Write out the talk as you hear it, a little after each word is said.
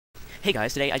Hey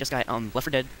guys, today I just got Left 4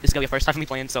 Dead. This is gonna be the first time for me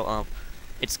playing, so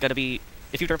it's gonna be,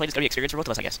 if you've never played, it's gonna be experience for both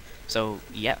of us, I guess. So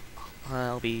yeah,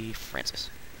 I'll be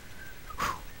Francis.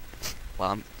 Whew.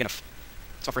 Well, it's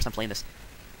my first time playing this.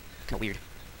 Kind of weird.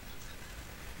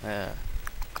 Let's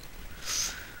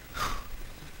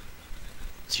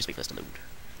just wait for this to load.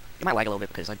 It might lag a little bit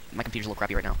because my computer's a little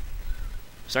crappy right now.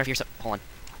 Sorry if you're hold on.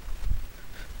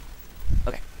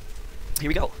 Okay, here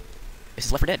we go. This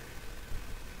is Left 4 Dead.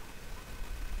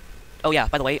 Oh yeah,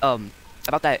 by the way,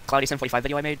 about that Cloudy745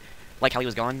 video I made, like how he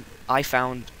was gone, I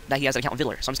found that he has an account on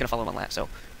Viddler, so I'm just gonna follow him on that, so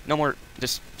no more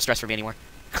just stress for me anymore.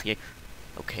 Yay.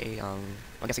 Okay, I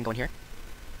guess I can go in here.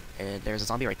 And there's a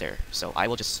zombie right there, so I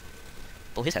will just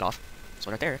blow his head off. This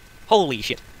one right there. Holy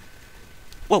shit.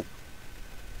 Whoa.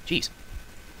 Jeez.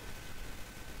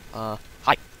 Hi.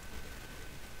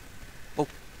 Whoa.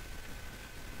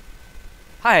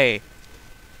 Hi.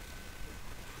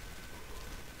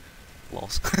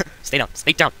 Walls. Stay down.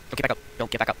 Stay down. Don't get back up. Don't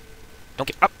get back up. Don't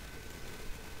get up.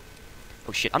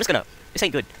 Oh shit. I'm just gonna... This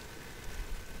ain't good.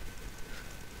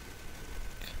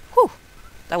 Whew.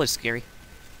 That was scary.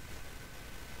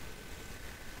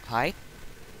 Hi.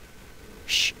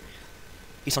 Shh.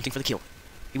 He's hunting for the kill.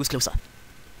 He was closer.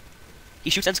 He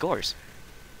shoots and scores.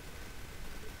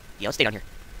 Yeah, let's stay down here.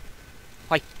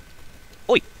 Hi.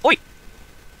 Oi! Oi!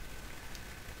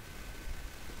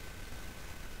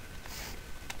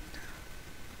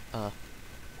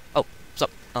 Oh, what's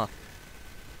up?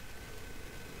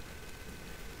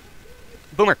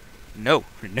 Boomer! No.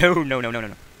 No, no, no, no, no,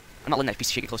 no. I'm not letting that piece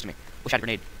of shit get close to me. Wish I had a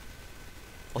grenade.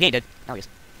 Well, he ain't dead. Now he is.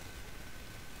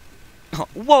 Oh,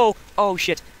 whoa! Oh,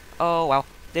 shit. Oh, wow.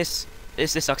 This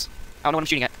sucks. I don't know what I'm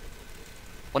shooting at.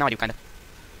 Well, now I do, kinda.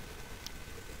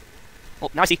 Oh,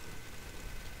 now I see.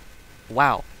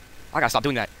 Wow. I gotta stop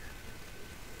doing that.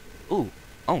 Ooh.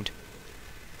 Owned.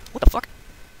 What the fuck?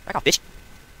 Back off, bitch.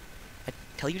 I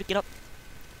tell you to get up.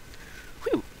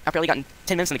 Whew. I've barely gotten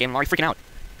 10 minutes in the game, I'm already freaking out.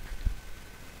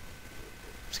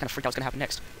 Just kinda freaked out what's gonna happen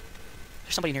next.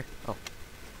 There's somebody in here. Oh.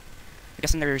 I'm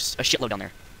guessing there's a shitload down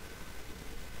there.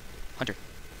 Hunter.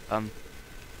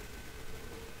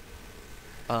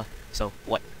 So,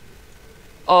 what?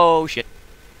 Oh, shit.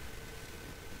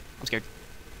 I'm scared.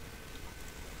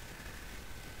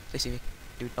 They see me.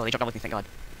 Dude. Oh, they jumped down with me, thank God.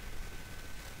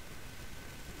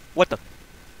 What the?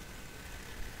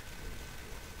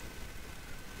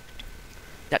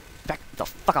 That, back the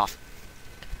fuck off.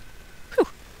 Whew.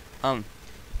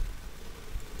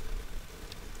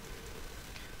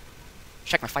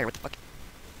 Check my fire, what the fuck?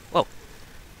 Whoa.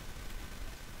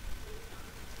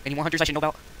 Any more hunters I should know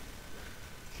about?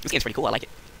 This game's pretty cool, I like it.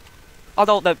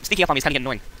 Although, the sneaking up on me is kinda getting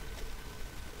annoying.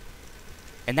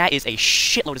 And that is a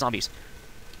shitload of zombies.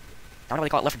 I don't know why they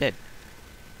call it Left 4 Dead.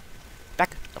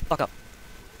 Back the fuck up.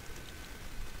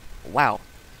 Wow.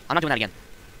 I'm not doing that again.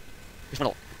 Here's one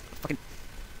little fucking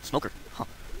smoker. Huh.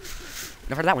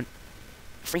 Never heard of that one.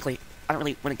 Frankly, I don't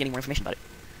really want to get any more information about it.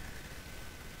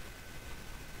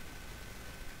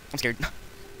 I'm scared.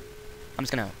 I'm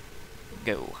just gonna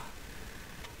go.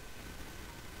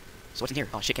 So what's in here?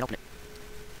 Oh shit, can't open it.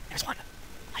 There's one.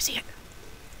 I see it.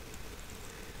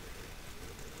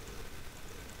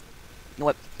 You know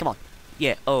what? Come on.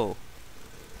 Yeah, oh.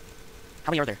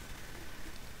 How many are there?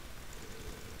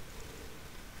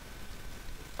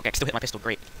 Okay, I can still hit my pistol,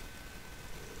 great.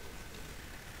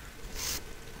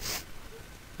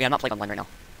 Yeah, I'm not playing online right now.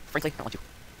 Frankly, I don't want to.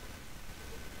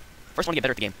 First, I want to get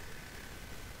better at the game.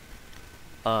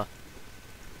 Ow.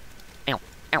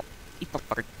 Ow. Eat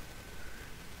motherfucker.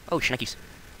 Oh, shnikes.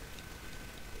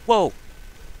 Whoa!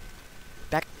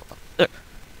 Back.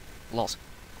 Lols.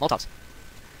 Molotovs.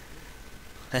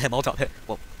 Molotov.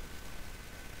 Whoa.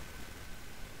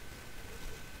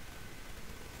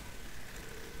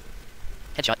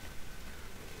 Headshot.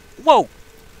 Whoa!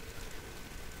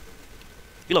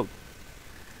 Reload.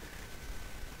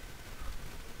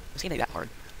 This game ain't that hard.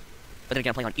 But then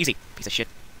again, I'm playing on easy. Piece of shit.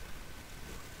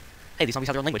 Hey, these zombies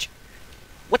have their own language.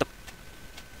 What the?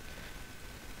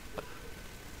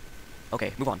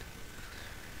 Okay, move on.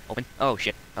 Open. Oh,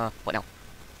 shit. What now?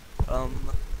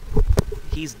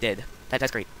 He's dead.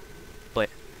 That's great. But,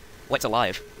 what's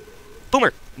alive?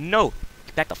 Boomer! No!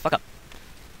 Get back the fuck up.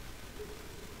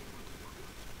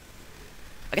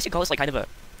 I guess you'd call this like kind of a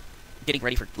getting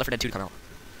ready for Left 4 Dead 2 to come out.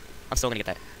 I'm still gonna get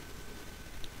that.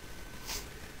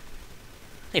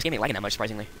 Hey, this game ain't lagging that much,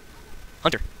 surprisingly.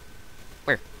 Hunter.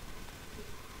 Where?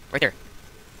 Right there.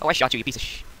 Oh, I shot you, you piece of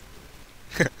sh...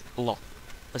 Lol.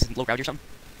 Listen, low gravity or something?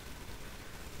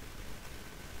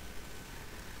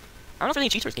 I don't know if there's any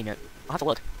cheats for this game yet. I'll have to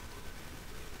look.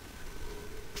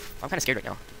 I'm kinda scared right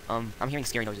now. I'm hearing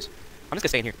scary noises. I'm just gonna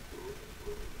stay in here.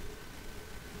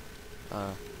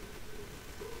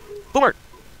 Boomer!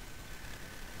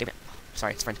 Damn it.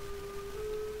 Sorry, it's a friend.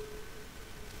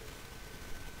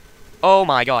 Oh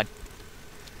my god.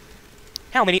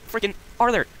 How many freaking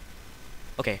are there?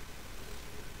 Okay.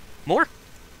 More?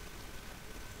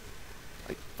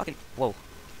 Like, fucking, whoa.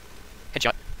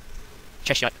 Headshot.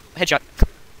 Chest shot. Headshot.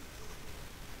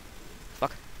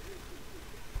 Fuck.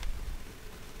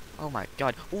 Oh my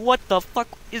god. What the fuck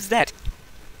is that?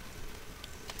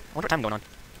 I wonder what time going on.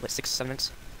 What, 6, 7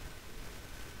 minutes?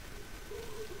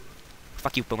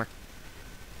 Fuck you, Boomer.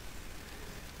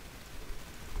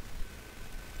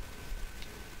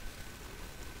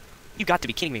 You got to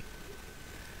be kidding me.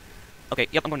 Okay,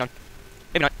 yep, I'm going down.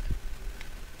 Maybe not.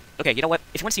 Okay, you know what?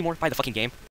 If you want to see more, buy the fucking game.